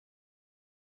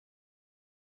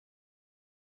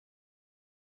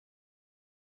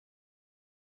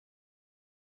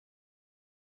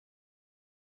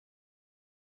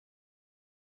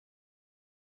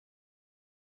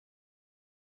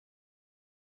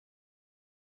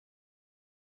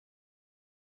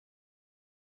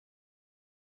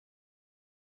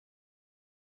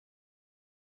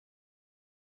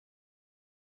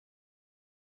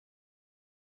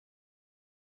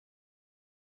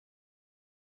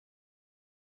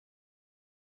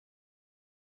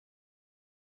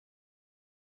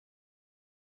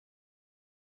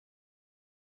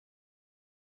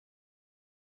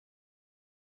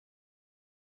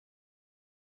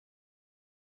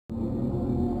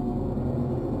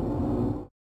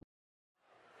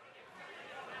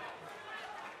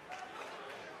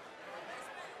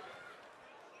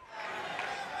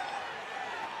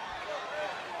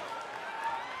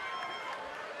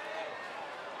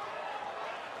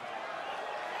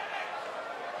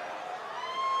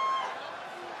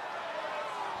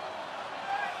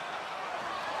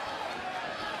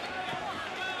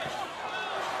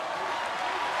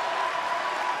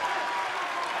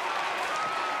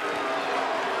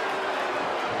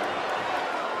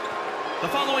The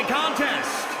following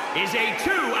contest is a 2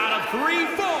 out of 3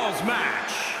 falls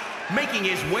match. Making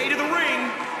his way to the ring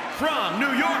from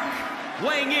New York,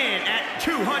 weighing in at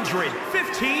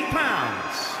 215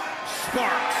 pounds,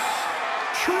 Sparks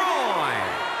Troy.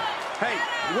 Hey,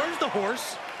 where's the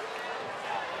horse?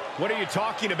 What are you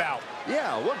talking about?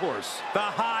 Yeah, what horse? The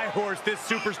high horse this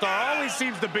superstar always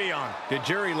seems to be on. Did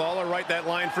Jerry Lawler write that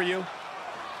line for you?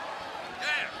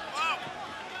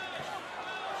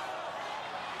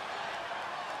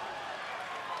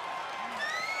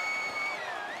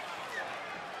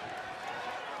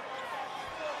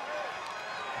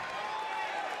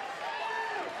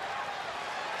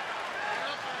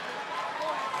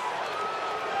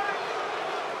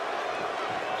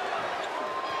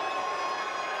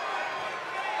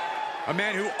 A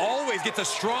man who always gets a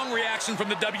strong reaction from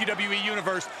the WWE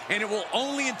Universe, and it will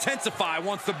only intensify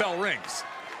once the bell rings.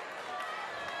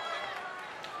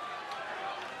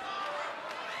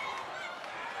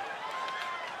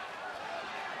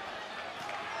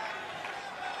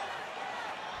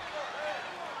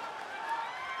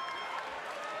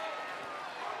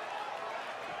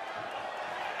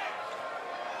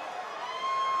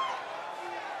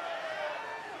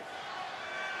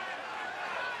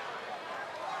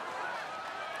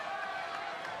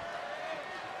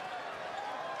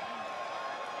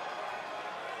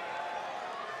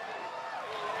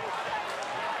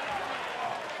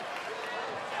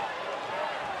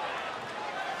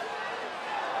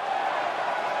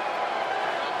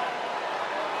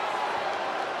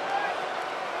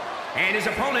 And his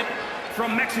opponent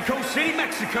from Mexico City,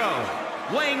 Mexico,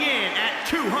 weighing in at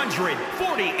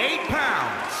 248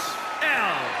 pounds,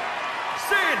 El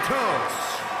Santos.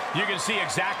 You can see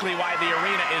exactly why the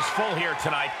arena is full here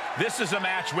tonight. This is a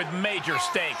match with major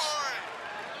stakes.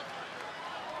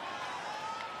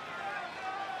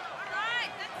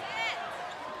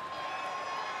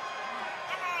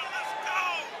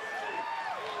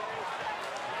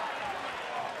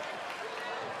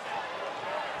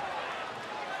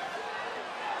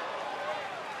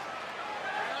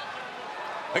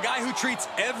 A guy who treats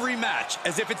every match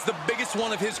as if it's the biggest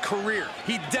one of his career.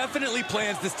 He definitely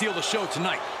plans to steal the show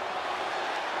tonight.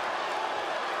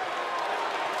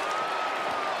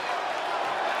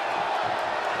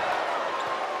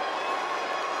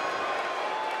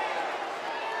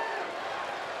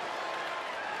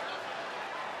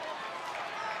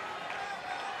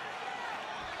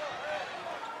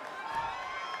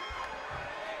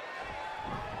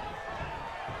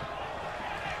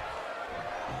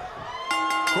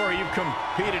 Corey, you've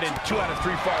competed in 2 out of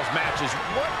 3 falls matches.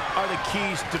 What are the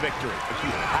keys to victory?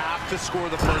 You have to score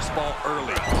the first fall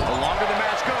early. The longer the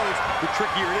match goes, the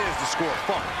trickier it is to score a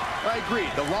fall. I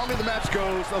agree. The longer the match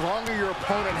goes, the longer your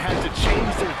opponent has to change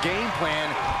their game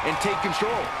plan and take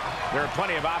control. There are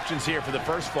plenty of options here for the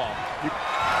first fall. And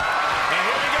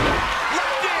here we go.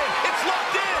 Locked in. It's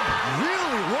locked in.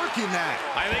 Really working that.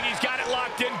 I think he's got it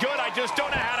locked in good. I just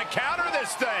don't know how to counter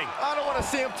this thing. I don't want to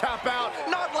see him tap out.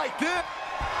 Not like this.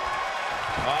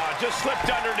 Just slipped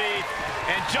underneath,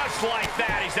 and just like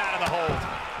that, he's out of the hold.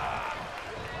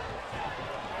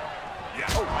 Yeah.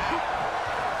 Oh.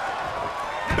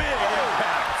 Big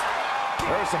impact.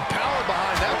 There's some power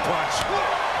behind that punch.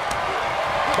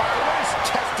 Byron, what is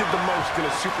tested the most in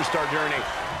a superstar during a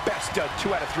best 2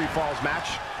 out of 3 falls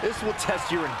match? This will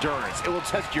test your endurance. It will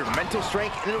test your mental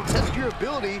strength, and it will test your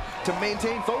ability to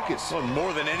maintain focus. Well, more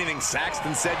than anything,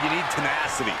 Saxton said you need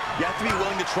tenacity. You have to be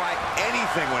willing to try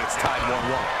anything when it's tied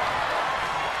 1-1.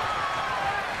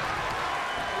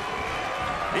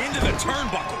 Into the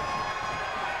turnbuckle.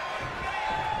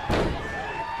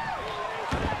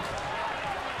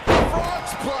 Frog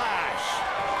splash.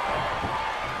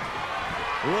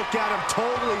 Look at him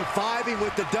totally vibing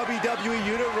with the WWE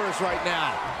Universe right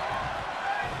now.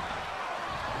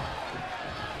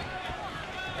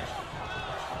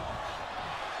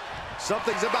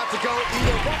 Something's about to go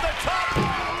either from the top.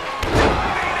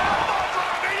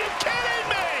 Are you kidding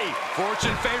me?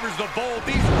 Fortune favors the bold.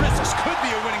 These risks could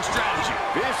be a winning strategy.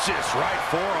 Vicious right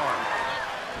forearm.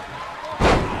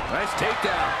 Nice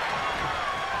takedown.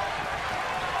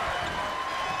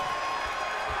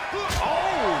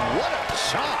 Oh, what a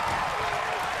chop.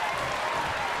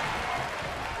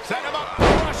 Set him up.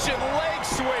 Russian leg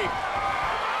sweep.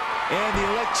 And the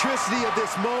electricity of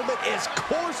this moment is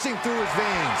coursing through his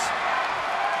veins.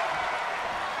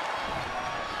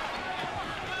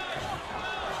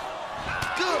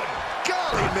 Good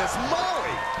golly, Miss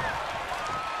Molly.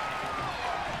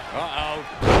 Uh-oh.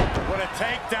 What a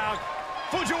takedown.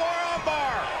 Fujiwara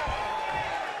armbar.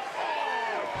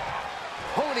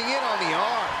 Honing in on the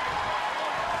arm.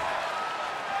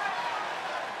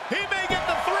 He may get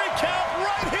the 3 count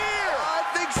right here. I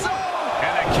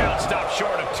stop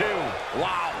short of 2.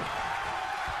 Wow.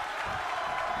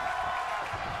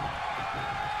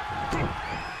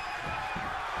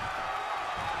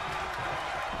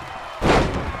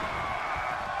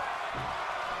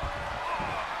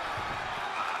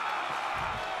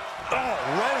 Oh,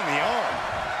 right in the arm.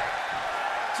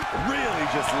 Really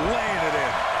just laying it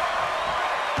in.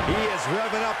 He is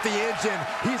revving up the engine.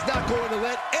 He's not going to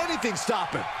let anything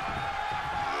stop him.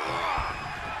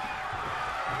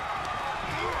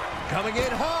 Coming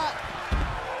in hot.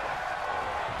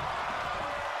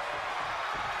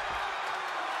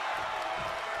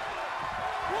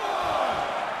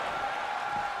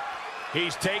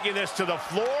 He's taking this to the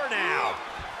floor now.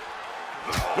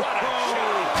 What a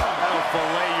shot. That'll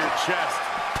fillet your chest.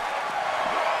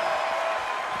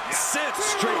 Sent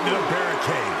straight into the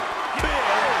barricade. Big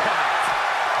impact.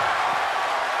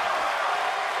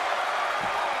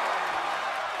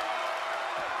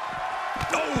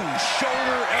 Oh,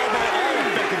 shoulder, elbow, all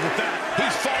effective with that.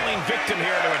 He's falling victim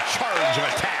here to a charge of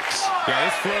attacks. Yeah,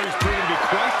 this flurry's proven to be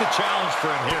quite the challenge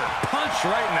for him here. Punch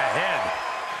right in the head.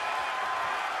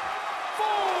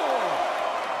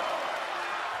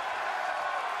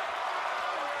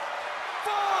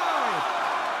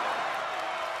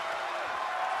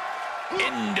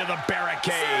 Into the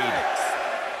barricade.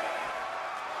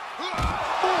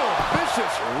 Oh,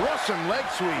 vicious Russian leg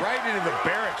sweep. Right into the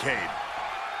barricade.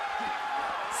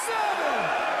 7.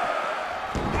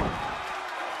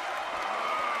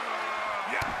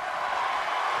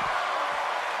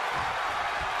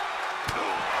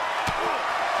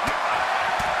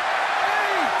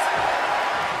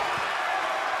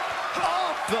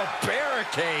 Off the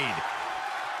barricade.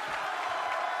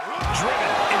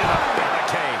 Driven into the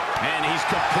barricade. And he's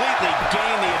completely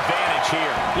gained the advantage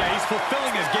here. Yeah, he's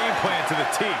fulfilling his game plan to the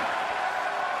T.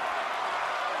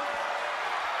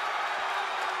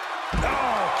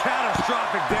 Oh,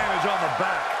 catastrophic damage on the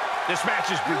back. This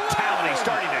match's brutality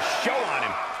starting to show on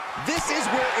him. This is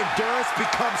where endurance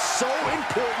becomes so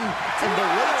important in the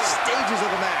late stages of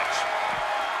the match.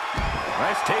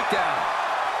 Nice takedown.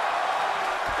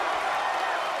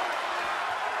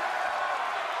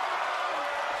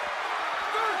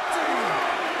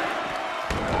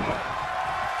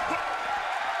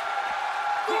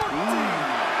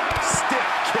 Stiff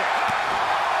kick.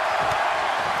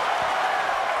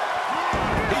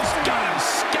 He's got him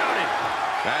scouted.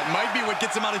 That might be what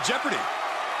gets him out of jeopardy. 16.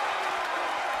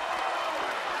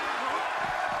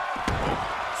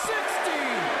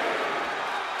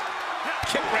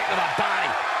 Kick right to the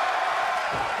body.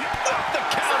 Up the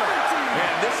counter.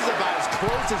 Man, this is about as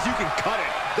close as you can cut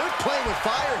it. They're playing with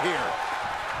fire here.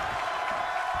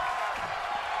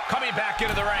 Coming back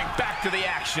into the ring, back to the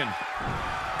action.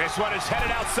 This one is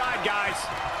headed outside, guys.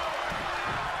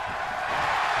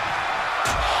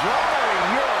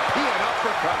 Jarring European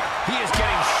uppercut. He is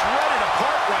getting shredded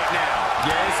apart right now.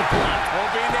 Yeah, disappointing.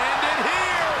 Hoping to end it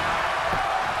here.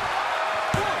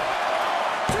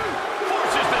 1, 2.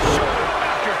 Forces the shoulder up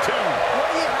after 2. What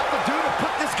do you have to do to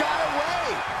put this guy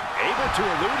away? Able to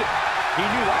elude it. He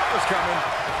knew that was coming.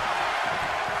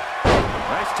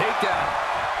 Nice takedown.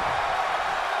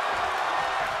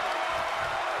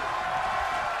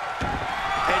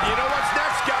 And you know what's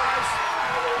next, guys?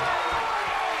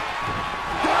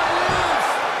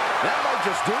 That might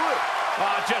just do it.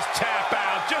 Just tap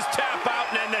out. Just tap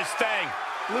out and end this thing.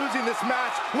 Losing this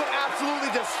match would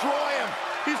absolutely destroy him.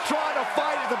 He's trying to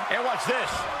fight it. And watch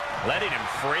this. Letting him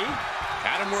free?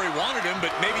 Had him where he wanted him,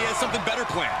 but maybe he has something better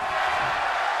planned.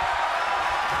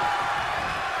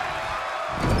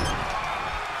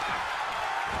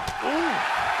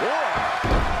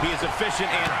 He is efficient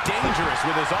and dangerous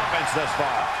with his offense thus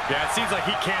far. Yeah, it seems like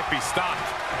he can't be stopped.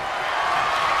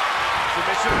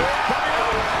 Submission move coming up.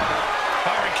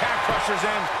 Firing calf crushers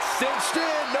in. Cinched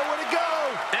in, nowhere to go.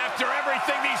 After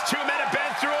everything these two men have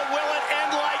been through, will it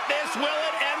end like this? Will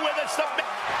it end with a submission?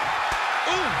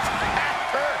 Ooh, that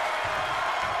hurt.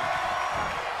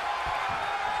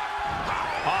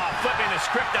 Flipping the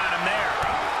script on him there.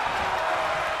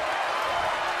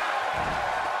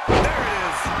 There it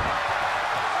is.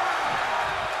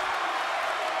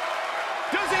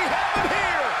 Does he have it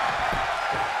here?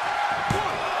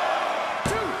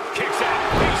 1, 2. Kicks out.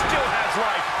 He still has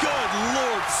life. Good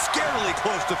Lord, scarily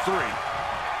close to 3.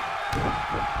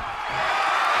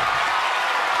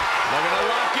 Looking to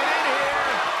lock it in here.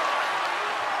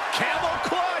 Camel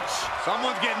clutch.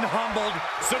 Someone's getting humbled.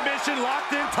 Submission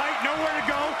locked in tight, nowhere to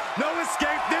go. No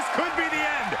escape. This could be the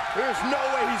end. There's no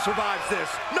way he survives this.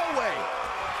 No way.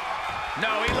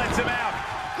 No, he lets him out.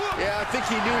 Yeah, I think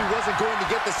he knew he wasn't going to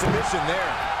get the submission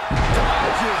there.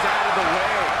 Dodges out of the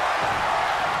way.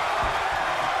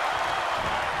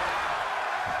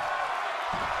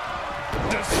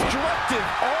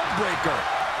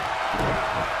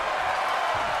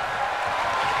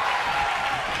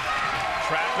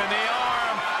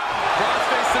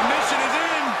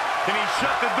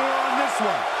 shut the door on this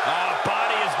one.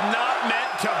 Body is not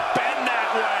meant to bend that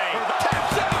way.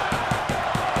 Taps out.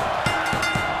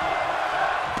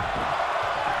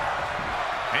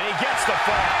 And he gets the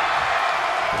fall.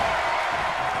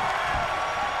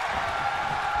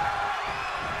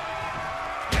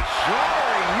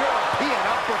 Jarring European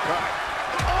uppercut.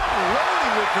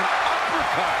 Unloading with an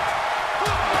uppercut.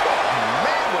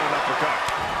 Man, what an uppercut.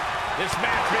 This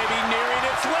match may be nearing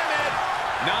its limit.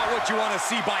 Not what you want to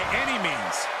see by any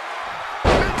means.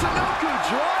 Michinoku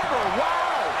driver,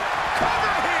 wow.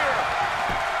 Cover here.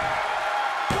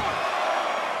 1,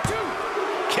 2.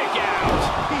 Kick out.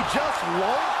 He just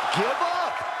won't give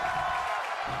up.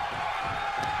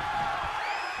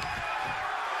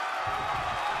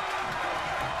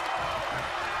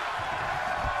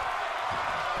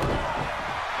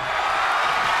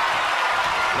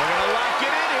 They're gonna lock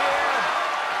it in here.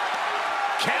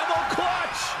 Camel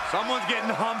clutch. Someone's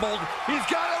getting humbled. He's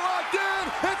got it locked in.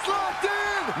 It's locked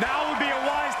in. Now would be a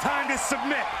wise time to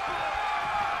submit.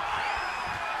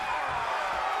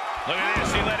 Look at this,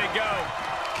 he let it go.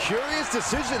 Curious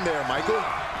decision there, Michael.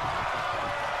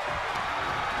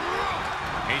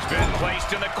 He's been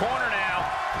placed in the corner now.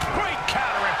 Great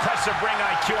counter, impressive ring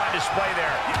IQ on display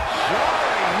there.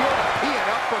 Jarring European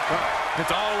uppercut.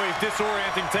 It's always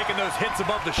disorienting taking those hits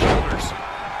above the shoulders.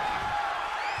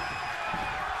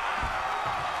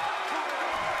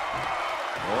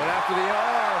 Going after the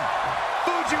arm.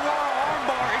 Fujiwara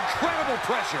armbar, incredible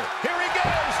pressure. Here he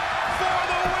goes for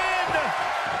the win.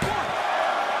 1,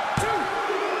 2,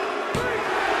 3.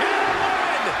 And a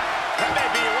win. That may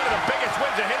be one of the biggest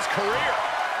wins of his career.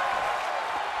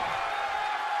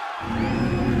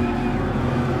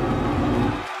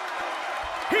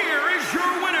 Here is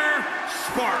your winner,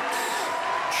 Sparks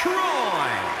Troy.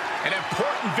 An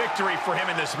important victory for him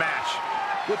in this match.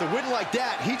 With a win like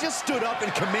that, he just stood up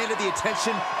and commanded the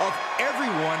attention of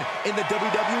everyone in the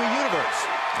WWE Universe.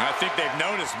 I think they've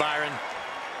noticed, Byron.